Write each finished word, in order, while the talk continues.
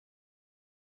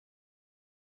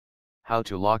How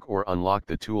to lock or unlock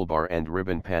the toolbar and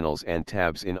ribbon panels and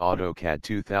tabs in AutoCAD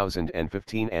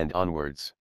 2015 and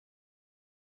onwards.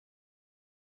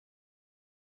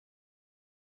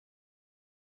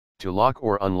 To lock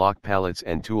or unlock palettes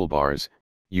and toolbars,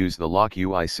 use the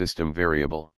LOCKUI system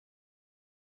variable.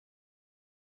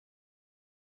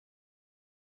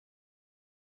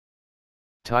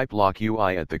 Type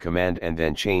LOCKUI at the command and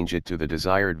then change it to the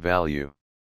desired value.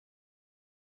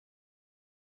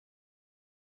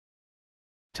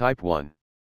 Type 1.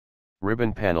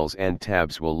 Ribbon panels and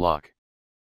tabs will lock.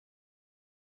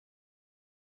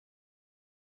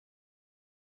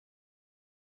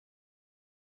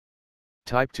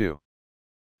 Type 2.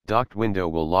 Docked window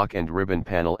will lock and ribbon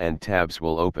panel and tabs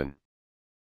will open.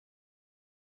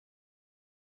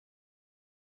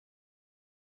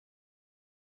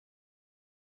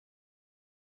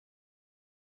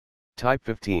 Type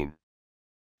 15.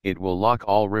 It will lock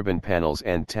all ribbon panels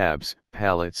and tabs,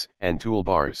 palettes, and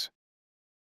toolbars.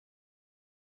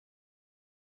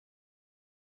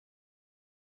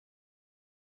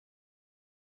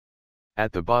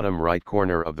 At the bottom right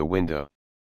corner of the window,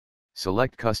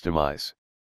 select Customize.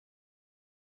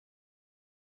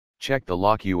 Check the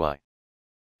LOCKUI.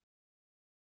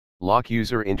 Lock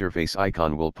User Interface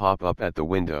icon will pop up at the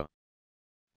window.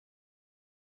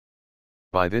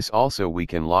 By this also we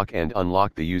can lock and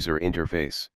unlock the user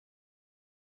interface.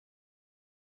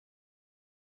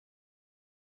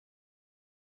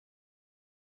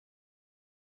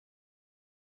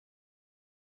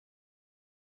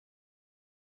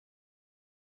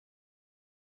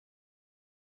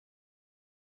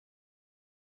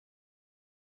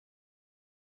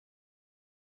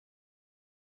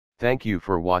 Thank you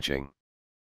for watching.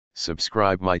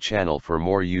 Subscribe my channel for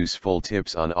more useful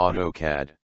tips on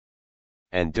AutoCAD.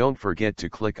 And don't forget to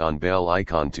click on bell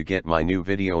icon to get my new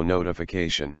video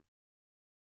notification.